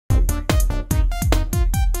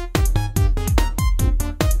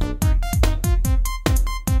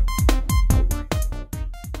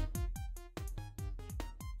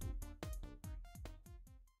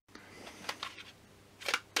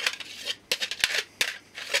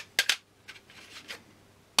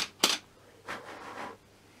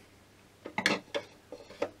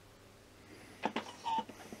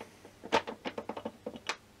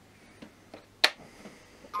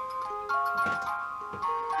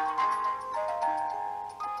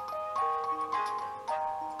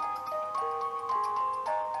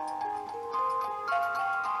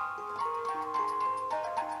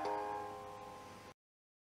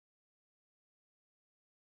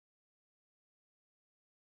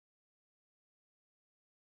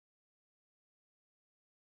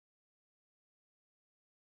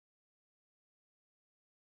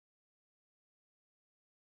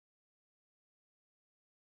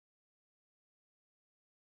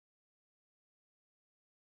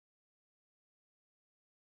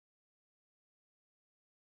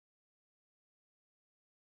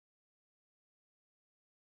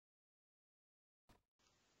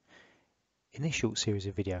In this short series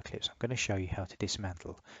of video clips, I'm going to show you how to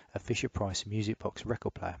dismantle a Fisher-Price music box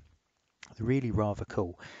record player. They're really rather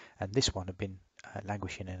cool, and this one had been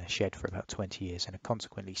languishing in a shed for about 20 years and had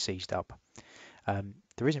consequently seized up.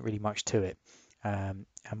 There isn't really much to it, and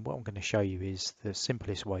what I'm going to show you is the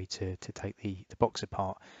simplest way to take the box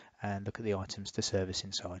apart and look at the items to service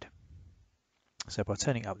inside. So by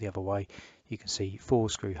turning it up the other way, you can see 4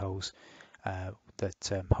 screw holes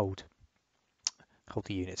that hold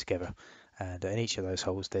the unit together, and in each of those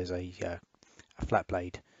holes there's a flat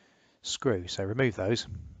blade screw. So remove those,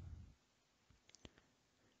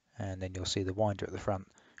 and then you'll see the winder at the front,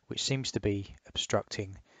 which seems to be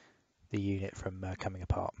obstructing the unit from coming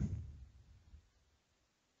apart.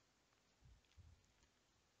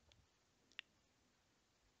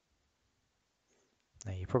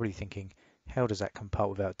 Now you're probably thinking, how does that come apart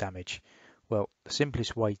without damage? Well, the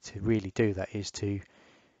simplest way to really do that is to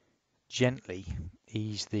gently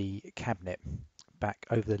ease the cabinet back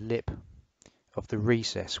over the lip of the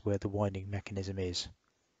recess where the winding mechanism is.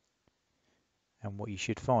 And what you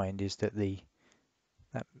should find is that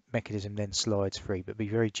that mechanism then slides free, but be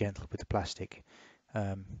very gentle with the plastic.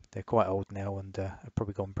 They're quite old now and have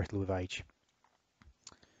probably gone brittle with age.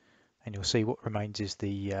 And you'll see what remains is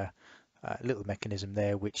the little mechanism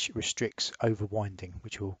there which restricts overwinding,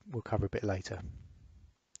 which we'll cover a bit later.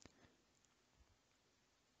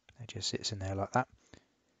 It just sits in there like that.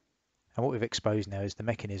 And what we've exposed now is the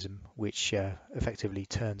mechanism which effectively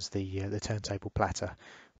turns the turntable platter.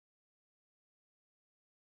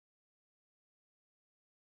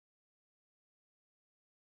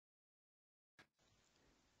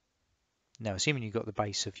 Now, assuming you've got the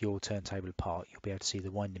base of your turntable apart, you'll be able to see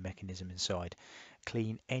the winding mechanism inside.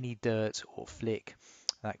 Clean any dirt or flick,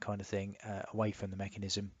 that kind of thing, away from the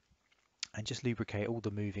mechanism, and just lubricate all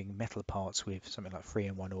the moving metal parts with something like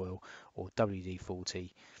 3-in-1 oil or WD-40,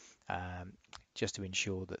 just to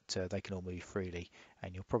ensure that they can all move freely,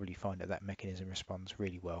 and you'll probably find that that mechanism responds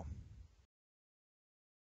really well.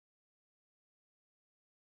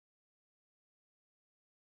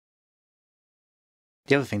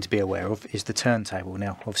 The other thing to be aware of is the turntable.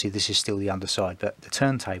 Now, obviously this is still the underside, but the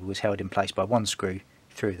turntable is held in place by one screw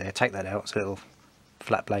through there. Take that out, it's a little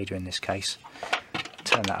flat blader in this case.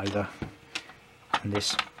 Turn that over, and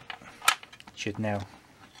this should now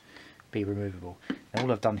be removable. Now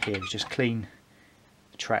all I've done here is just clean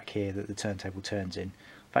the track here that the turntable turns in.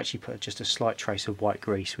 I've actually put just a slight trace of white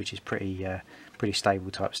grease, which is pretty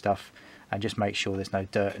stable type stuff, and just make sure there's no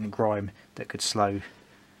dirt and grime that could slow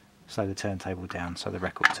the turntable down so the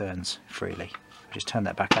record turns freely. Just turn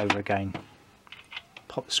that back over again,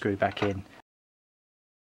 pop the screw back in.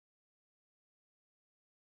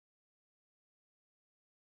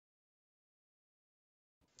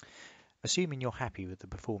 Assuming you're happy with the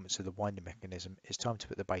performance of the winding mechanism, it's time to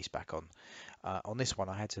put the base back on. On this one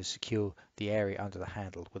I had to secure the area under the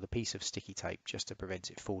handle with a piece of sticky tape just to prevent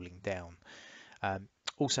it falling down.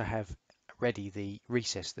 Also have ready the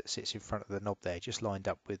recess that sits in front of the knob there, just lined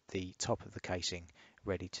up with the top of the casing,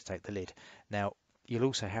 ready to take the lid. Now you'll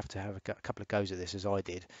also have to have a couple of goes at this, as I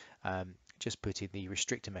did, just putting the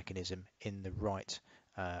restrictor mechanism in the right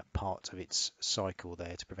part of its cycle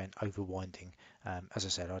there to prevent overwinding. As I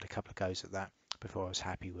said, I had a couple of goes at that before I was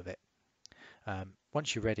happy with it.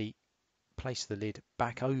 Once you're ready, place the lid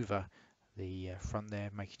back over the front there,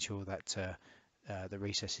 making sure that the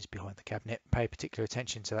recess is behind the cabinet. Pay particular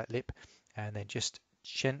attention to that lip, and then just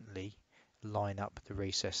gently line up the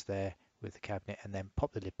recess there with the cabinet, and then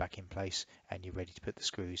pop the lid back in place, and you're ready to put the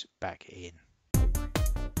screws back in.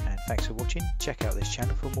 And thanks for watching. Check out this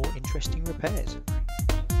channel for more interesting repairs.